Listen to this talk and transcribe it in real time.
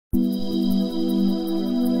Hey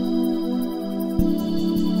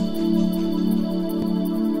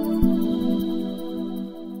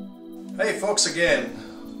folks again,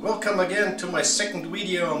 welcome again to my second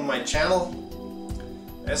video on my channel.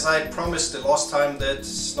 As I promised the last time,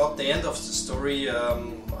 that's not the end of the story.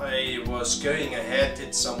 I was going ahead,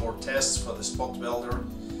 did some more tests for the Spot Welder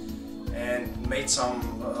and made some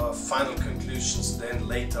final conclusions then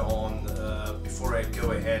later on before I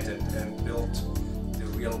go ahead and build the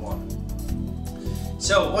real one.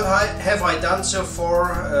 So what have I done so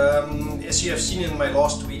far? As you have seen in my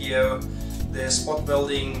last video, the spot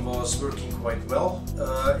welding was working quite well,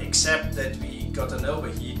 except that we got an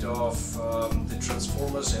overheat of the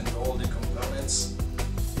transformers and all the components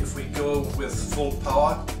if we go with full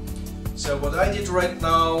power. So what I did right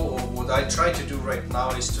now, or what I try to do right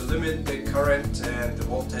now, is to limit the current and the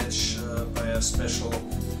voltage by a special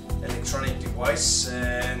electronic device,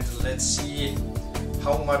 and let's see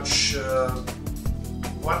how much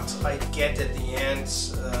what I get at the end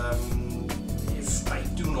if I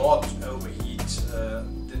do not overheat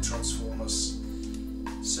the transformers.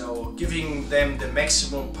 So giving them the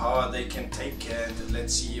maximum power they can take, and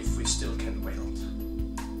let's see if we still can weld.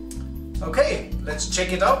 Okay, let's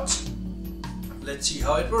check it out. Let's see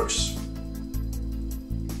how it works.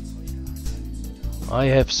 I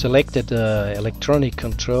have selected electronic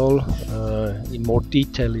control. In more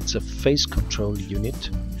detail, it's a phase control unit.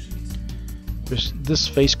 With this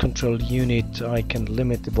phase control unit I can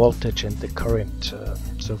limit the voltage and the current.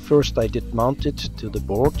 So first I did mount it to the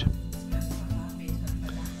board,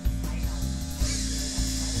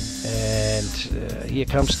 and here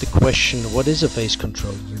comes the question, what is a phase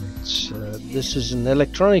control unit? This is an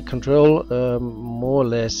electronic control, more or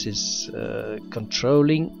less is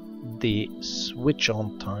controlling the switch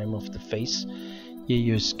on time of the phase. Here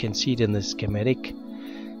you can see it in the schematic.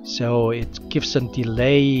 So it gives a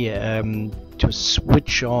delay to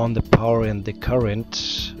switch on the power and the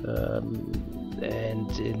current,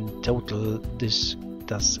 and in total this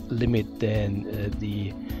does limit then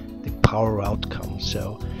the power outcome.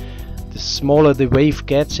 So the smaller the wave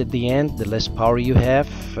gets at the end, the less power you have,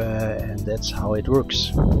 and that's how it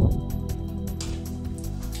works.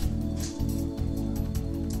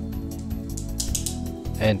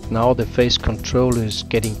 And now the phase control is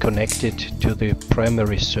getting connected to the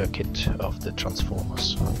primary circuit of the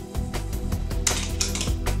transformers.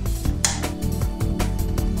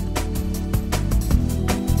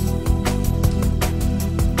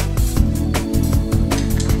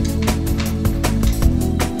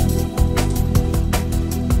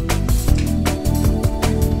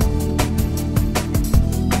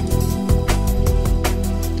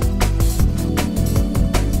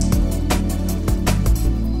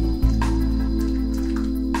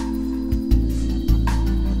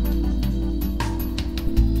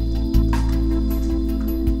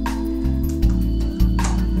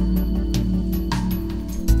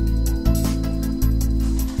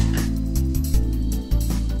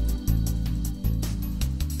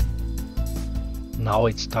 Now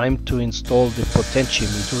it's time to install the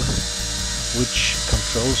potentiometer, which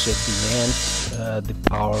controls at the end the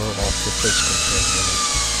power of the phase control unit.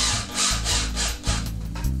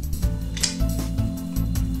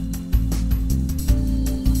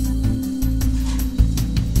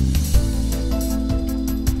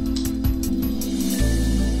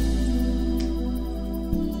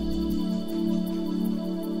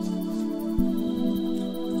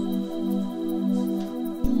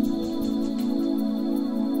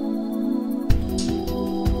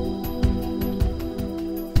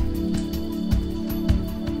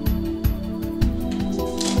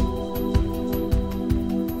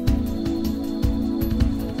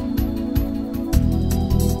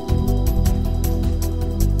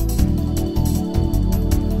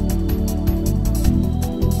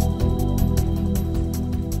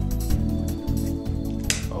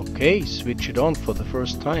 Okay, switch it on for the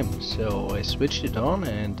first time. So I switched it on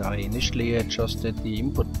and I initially adjusted the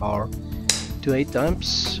input power to 8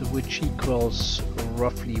 amps, which equals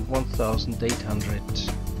roughly 1800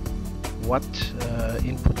 watt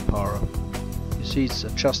input power. You see it's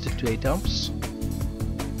adjusted to 8 amps.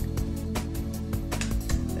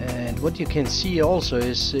 And what you can see also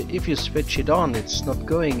is if you switch it on, it's not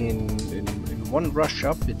going in one rush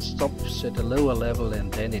up, it stops at a lower level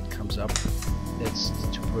and then it comes up. That's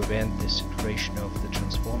to prevent the saturation of the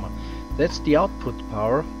transformer. That's the output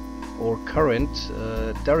power or current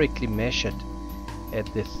directly measured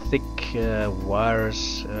at the thick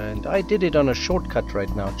wires, and I did it on a shortcut right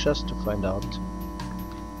now just to find out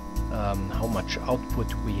how much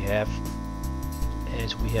output we have,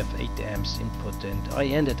 as we have 8 amps input, and I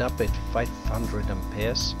ended up at 500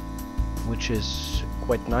 amperes, which is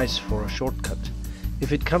quite nice for a shortcut.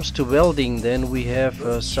 If it comes to welding, then we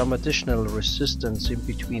have some additional resistance in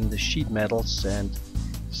between the sheet metals, and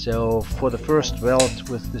so for the first weld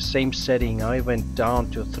with the same setting I went down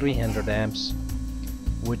to 300 amps,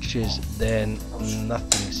 which is then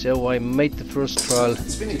nothing. So I made the first trial,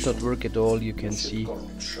 it did not work at all, you can see.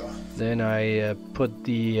 Then I put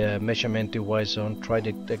the measurement device on, tried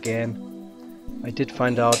it again. I did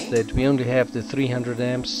find out that we only have the 300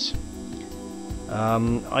 amps.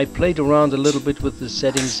 I played around a little bit with the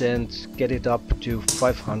settings and get it up to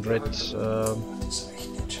 500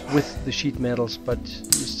 with the sheet metals, but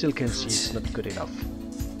you still can see it's not good enough.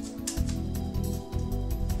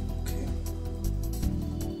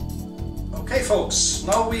 Okay folks,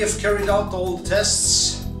 now we have carried out all the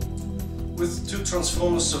tests with 2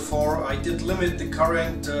 transformers so far. I did limit the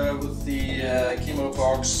current with the chemo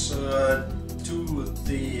box to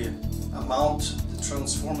the amount the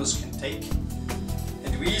transformers can take.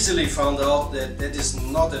 And we easily found out that that is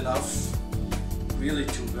not enough really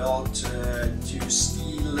to weld to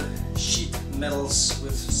steel sheet metals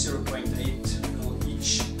with 0.8 mil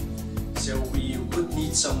each. So we would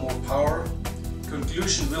need some more power.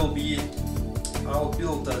 Conclusion will be I'll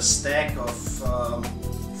build a stack of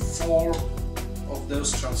 4 of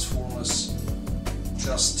those transformers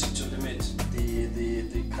just to limit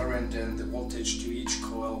the current and the voltage to each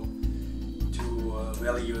coil to a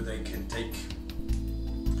value they can take.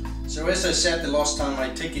 So as I said the last time, I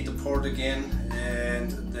take it apart again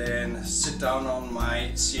and then sit down on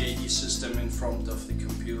my CAD system in front of the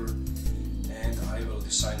computer and I will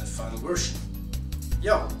design the final version.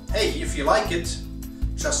 Yeah, hey, if you like it,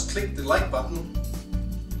 just click the like button.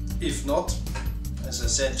 If not, as I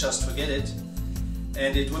said, just forget it.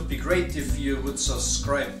 And it would be great if you would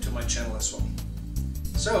subscribe to my channel as well.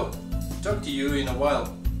 So, talk to you in a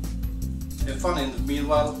while. Have fun in the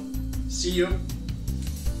meanwhile. See you.